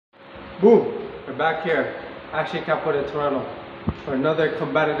Boom! We're back here, actually Capoeira Toronto, for another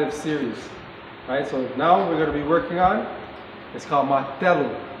combative series. Right, so now we're going to be working on, it's called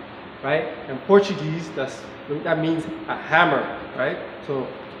Martelo, right? In Portuguese, that means a hammer, right? So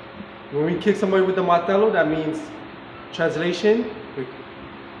when we kick somebody with the martelo, that means, translation, we're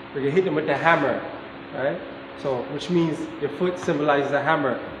going to hit them with the hammer, right? So, which means your foot symbolizes a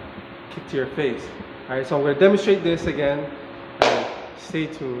hammer, kick to your face. Alright, so I'm going to demonstrate this again, and stay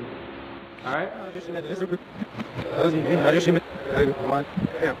tuned. Alright?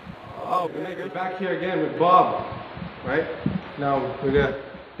 We're back here again with Bob, right? Now we're going to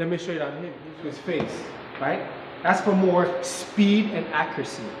demonstrate on him, his face, right? That's for more speed and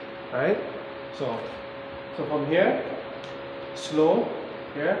accuracy, right? So from here, slow,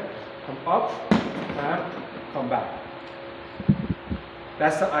 here, come up, and come back.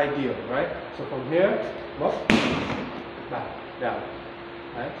 That's the ideal, right? So from here, up, back, down,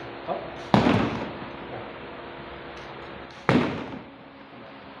 right? Up, down.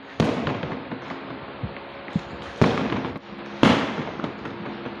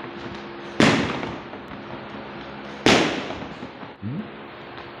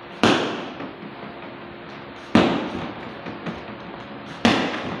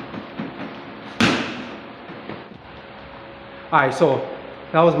 Alright, so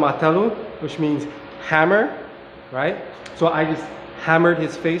that was Martelo, which means hammer, right? So I just hammered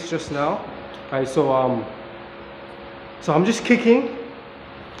his face just now. Alright, so I'm just kicking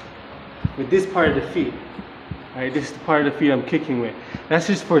with this part of the feet. Alright, this is the part of the feet I'm kicking with. That's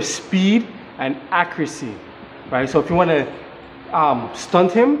just for speed and accuracy, right? So if you want to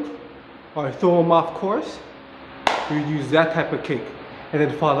stunt him or throw him off course, you use that type of kick, and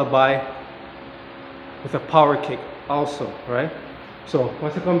then followed by with a power kick also, right? So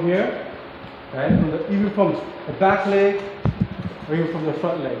once I come here, right, even from the back leg or even from the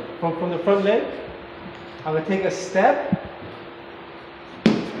front leg. From the front leg, I'm going to take a step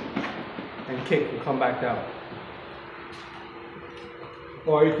and kick and come back down.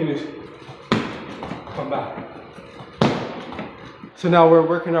 Or you can just come back. So now we're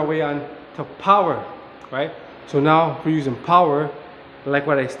working our way on to power, right? So now if we're using power, like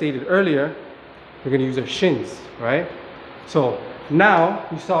what I stated earlier, we're going to use our shins, right? So now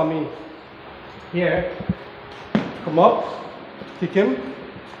you saw me here, come up, kick him,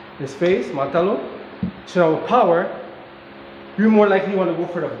 his face, Martelo. So now with power, you more likely want to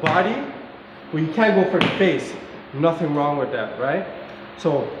go for the body, but you can't go for the face. Nothing wrong with that, right?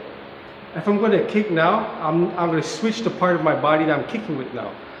 So if I'm going to kick now, I'm going to switch the part of my body that I'm kicking with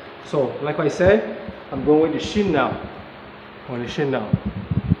now. So like I said, I'm going with the shin now. On the shin now.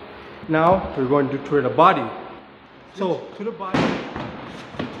 Now we're going to do to the body. So to the body.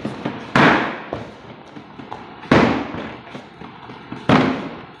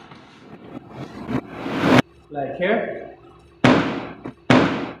 Like here.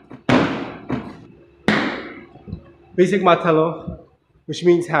 Basic Martelo, which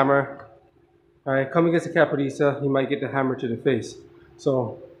means hammer. Alright, coming against a capoeirista, you might get the hammer to the face.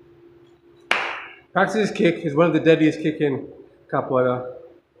 So practice this kick is one of the deadliest kicks in capoeira.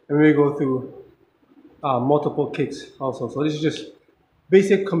 And we go through multiple kicks also. So this is just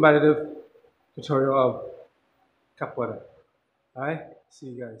basic combative tutorial of capoeira. Alright, see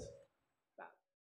you guys.